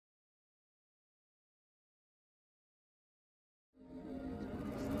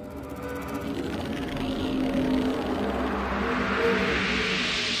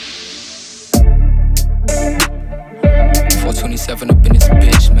427 up in this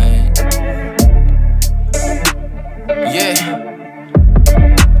bitch, man. Yeah.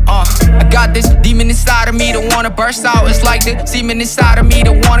 I got this demon inside of me that wanna burst out. It's like the semen inside of me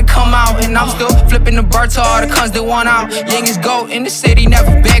that wanna come out. And I'm still flipping the bird to all the cunts that want out. Young as goat in the city,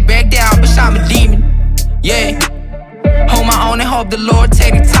 never back down, but I'm a demon. Yeah. Hold my own and hope the Lord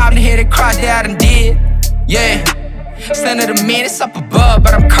take the time to hear the cry that I done did. Yeah. Stand of the man, it's up above,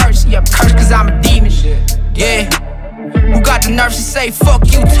 but I'm cursed. Yeah, I'm cursed cause I'm a demon. Yeah. Who got the nerves to say fuck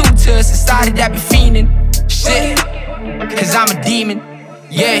you too to a society that be fiending? Shit. Cause I'm a demon.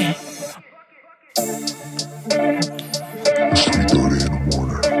 Yeah. It's 3:30 in the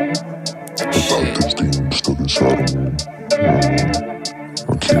morning. About this demon stuck inside of me.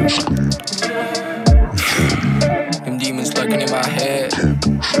 I can't sleep. I can't eat. Them demons lurking in my head. Can't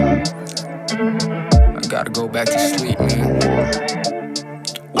do shit. I gotta go back to sleep, man.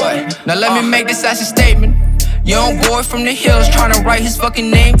 What? Now let me make this as a statement. Young boy from the hills tryna write his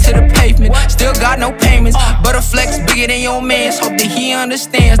fucking name to the pavement. Still got no payments, but a flex bigger than your man's. Hope that he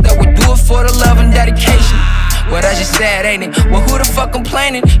understands that we do it for the love and dedication. Well, that's just sad, ain't it? Well, who the fuck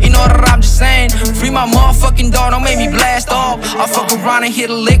complaining? You know that I'm just saying. Free my motherfucking dog, don't make me blast off. I'll fuck around and hit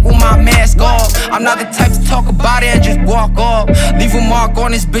a lick with my mask off. I'm not the type to talk about it and just walk off. Leave a mark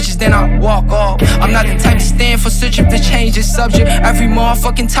on these bitches, then I walk off. I'm not the type to stand for searching to change the subject. Every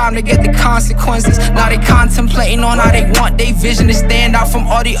motherfucking time they get the consequences. Now they contemplating on how they want their vision to stand out from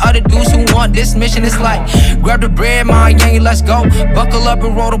all the other dudes who want this mission. It's like, grab the bread, my youngin', let's go. Buckle up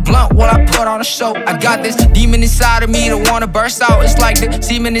and roll the blunt while I put on a show. I got this demon inside of me that wanna burst out. It's like the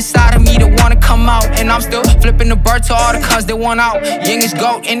semen inside of me that wanna come out. And I'm still flipping the bird to all the cunts that want out. Youngest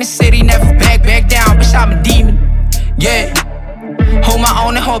goat in the city, never back down. Bitch, I'm a demon. Yeah. Hold my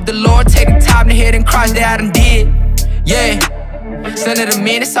own and hope the Lord take the time to hear them cries that I done did. Yeah. Son of the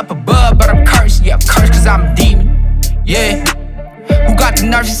man, it's up above, but I'm cursed. Yeah, I'm cursed cause I'm a demon. Yeah. Who got the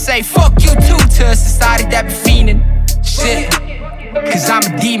nerves to say fuck you too to a society that be fiending? Shit. Cause I'm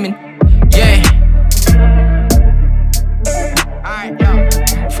a demon. Yeah. Alright, yo.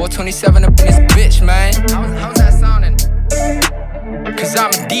 427 up in this bitch, man. How's that sounding? Cause I'm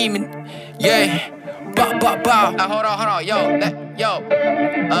a demon. Yeah. Bow, bow, bow. Hold on. Yo.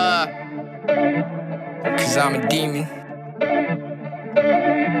 Cause I'm a demon.